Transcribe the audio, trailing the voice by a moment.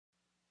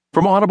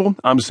From Audible,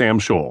 I'm Sam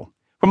Scholl.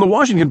 From the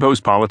Washington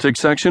Post politics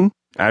section,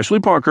 Ashley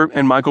Parker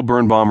and Michael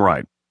Birnbaum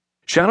write,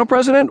 Shadow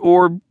president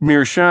or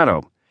mere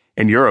shadow?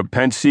 In Europe,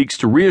 Pence seeks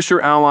to reassure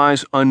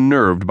allies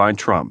unnerved by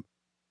Trump.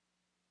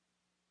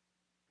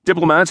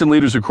 Diplomats and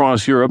leaders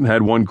across Europe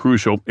had one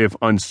crucial, if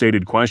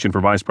unstated, question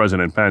for Vice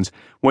President Pence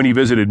when he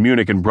visited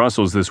Munich and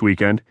Brussels this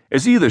weekend.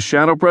 Is he the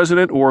shadow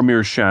president or a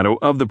mere shadow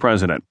of the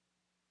president?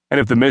 And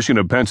if the mission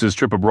of Pence's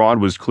trip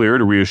abroad was clear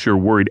to reassure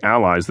worried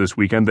allies this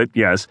weekend that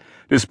yes,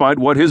 despite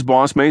what his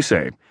boss may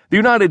say, the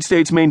United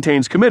States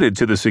maintains committed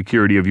to the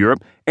security of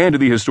Europe and to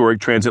the historic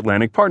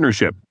transatlantic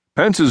partnership,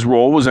 Pence's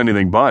role was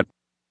anything but.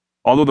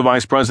 Although the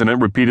vice president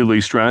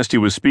repeatedly stressed he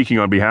was speaking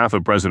on behalf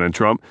of President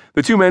Trump,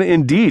 the two men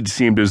indeed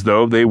seemed as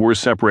though they were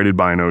separated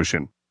by an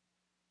ocean.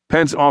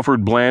 Pence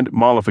offered bland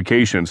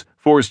mollifications,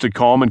 forced to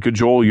calm and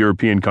cajole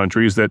European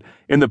countries that,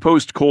 in the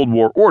post-Cold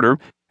War order,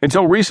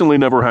 until recently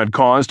never had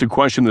cause to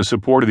question the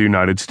support of the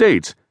United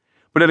States.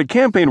 But at a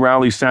campaign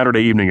rally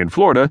Saturday evening in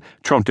Florida,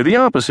 Trump did the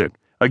opposite,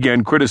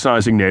 again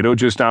criticizing NATO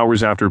just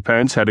hours after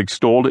Pence had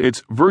extolled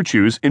its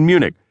virtues in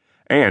Munich,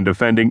 and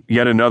defending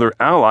yet another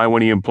ally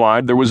when he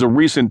implied there was a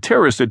recent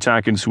terrorist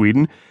attack in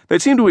Sweden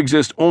that seemed to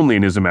exist only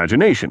in his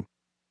imagination.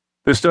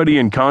 The study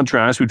in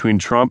contrast between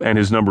Trump and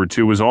his number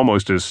two was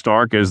almost as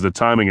stark as the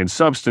timing and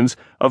substance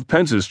of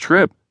Pence's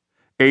trip.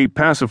 A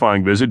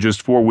pacifying visit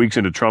just 4 weeks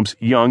into Trump's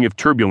young if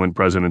turbulent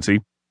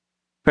presidency.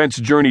 Pence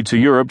journeyed to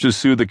Europe to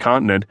soothe the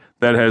continent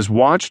that has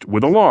watched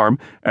with alarm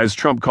as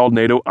Trump called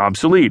NATO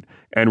obsolete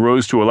and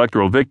rose to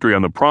electoral victory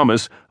on the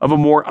promise of a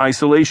more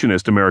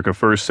isolationist America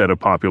First set of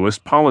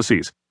populist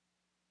policies.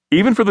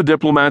 Even for the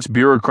diplomats,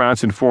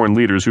 bureaucrats, and foreign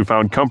leaders who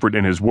found comfort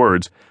in his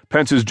words,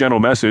 Pence's gentle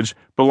message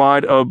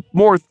belied a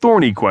more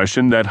thorny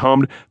question that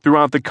hummed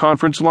throughout the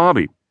conference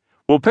lobby.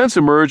 Will Pence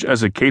emerge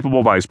as a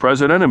capable vice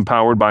president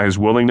empowered by his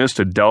willingness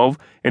to delve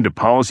into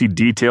policy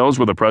details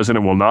where the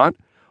president will not?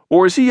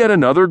 Or is he yet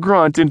another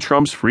grunt in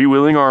Trump's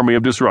freewheeling army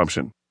of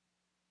disruption?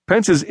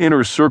 Pence's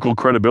inner circle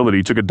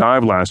credibility took a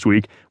dive last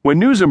week when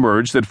news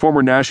emerged that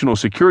former National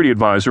Security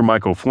Advisor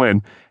Michael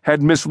Flynn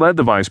had misled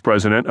the vice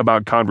president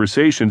about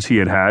conversations he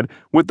had had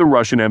with the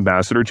Russian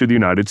ambassador to the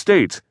United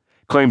States,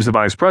 claims the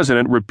vice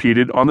president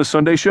repeated on the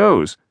Sunday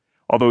shows.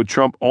 Although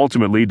Trump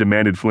ultimately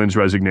demanded Flynn's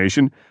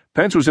resignation,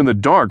 Pence was in the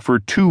dark for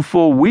 2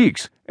 full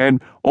weeks and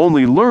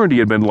only learned he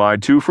had been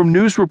lied to from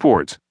news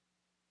reports.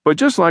 But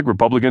just like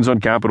Republicans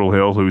on Capitol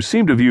Hill, who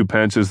seem to view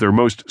Pence as their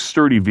most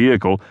sturdy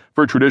vehicle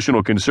for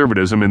traditional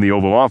conservatism in the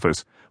Oval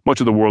Office,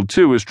 much of the world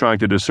too is trying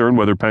to discern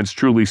whether Pence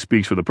truly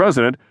speaks for the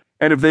president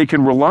and if they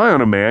can rely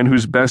on a man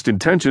whose best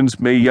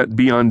intentions may yet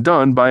be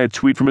undone by a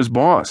tweet from his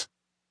boss.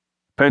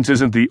 Pence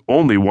isn't the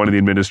only one in the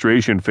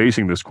administration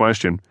facing this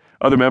question.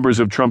 Other members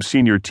of Trump's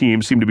senior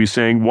team seem to be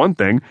saying one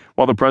thing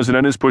while the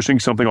president is pushing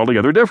something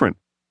altogether different.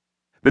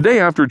 The day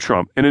after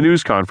Trump, in a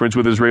news conference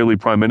with Israeli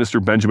Prime Minister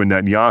Benjamin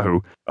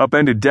Netanyahu,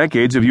 upended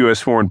decades of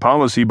U.S. foreign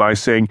policy by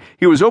saying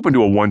he was open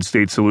to a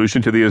one-state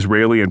solution to the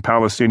Israeli and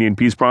Palestinian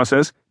peace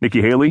process,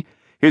 Nikki Haley,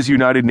 his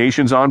United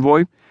Nations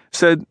envoy,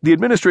 said the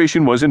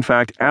administration was in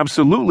fact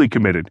absolutely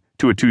committed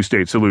to a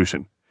two-state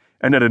solution.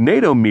 And at a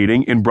NATO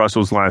meeting in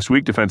Brussels last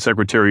week, Defense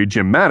Secretary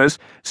Jim Mattis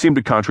seemed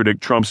to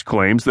contradict Trump's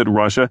claims that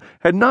Russia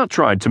had not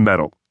tried to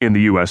meddle in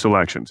the U.S.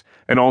 elections,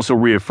 and also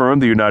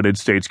reaffirmed the United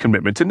States'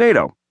 commitment to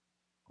NATO.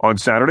 On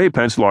Saturday,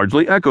 Pence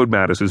largely echoed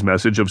Mattis's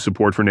message of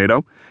support for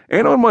NATO,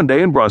 and on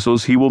Monday in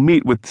Brussels, he will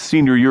meet with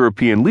senior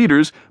European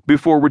leaders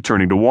before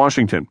returning to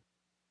Washington.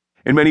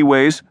 In many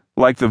ways,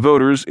 like the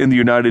voters in the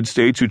United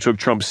States who took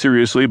Trump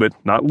seriously but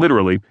not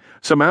literally,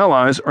 some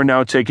allies are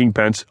now taking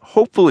Pence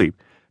hopefully,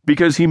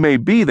 because he may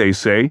be, they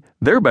say,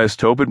 their best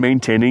hope at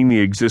maintaining the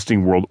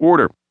existing world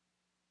order.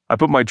 I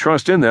put my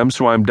trust in them,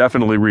 so I'm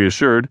definitely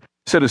reassured,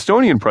 said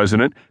Estonian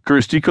President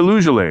Kersti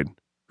Kaljulaid,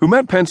 who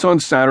met Pence on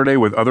Saturday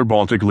with other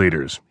Baltic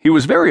leaders. He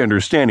was very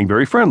understanding,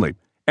 very friendly,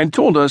 and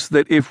told us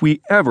that if we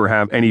ever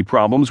have any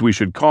problems, we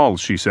should call,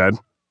 she said.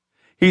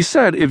 He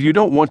said if you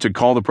don't want to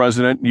call the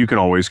president, you can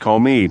always call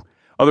me.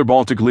 Other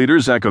Baltic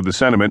leaders echoed the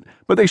sentiment,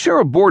 but they share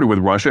a border with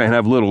Russia and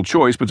have little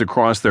choice but to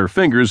cross their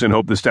fingers and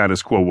hope the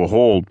status quo will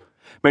hold.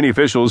 Many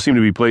officials seem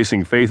to be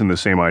placing faith in the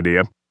same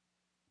idea.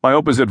 My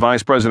hope is that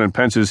Vice President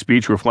Pence's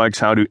speech reflects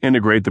how to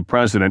integrate the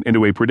president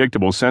into a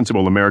predictable,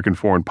 sensible American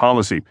foreign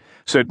policy,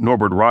 said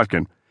Norbert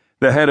Röttgen,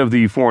 the head of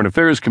the Foreign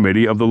Affairs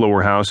Committee of the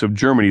lower house of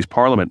Germany's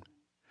parliament.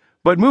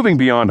 But moving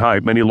beyond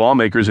hype, many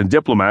lawmakers and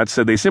diplomats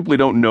said they simply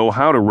don't know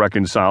how to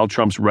reconcile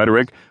Trump's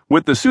rhetoric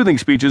with the soothing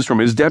speeches from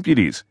his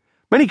deputies.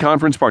 Many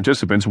conference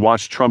participants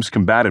watched Trump's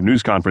combative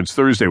news conference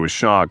Thursday with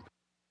shock.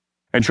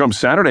 And Trump's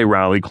Saturday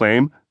rally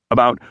claim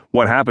about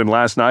what happened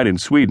last night in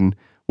Sweden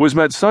was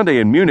met Sunday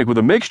in Munich with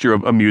a mixture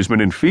of amusement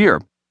and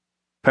fear.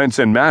 Pence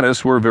and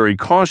Mattis were very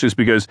cautious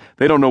because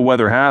they don't know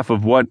whether half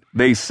of what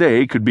they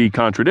say could be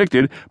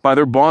contradicted by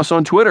their boss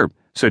on Twitter,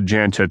 said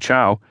Jan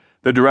Tschau,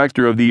 the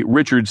director of the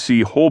Richard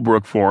C.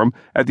 Holbrooke Forum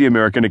at the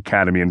American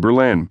Academy in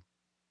Berlin.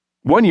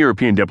 One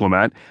European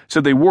diplomat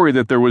said they worry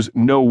that there was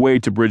no way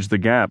to bridge the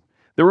gap.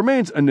 There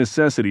remains a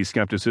necessity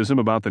skepticism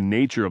about the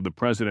nature of the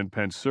president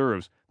Pence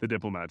serves, the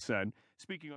diplomat said, speaking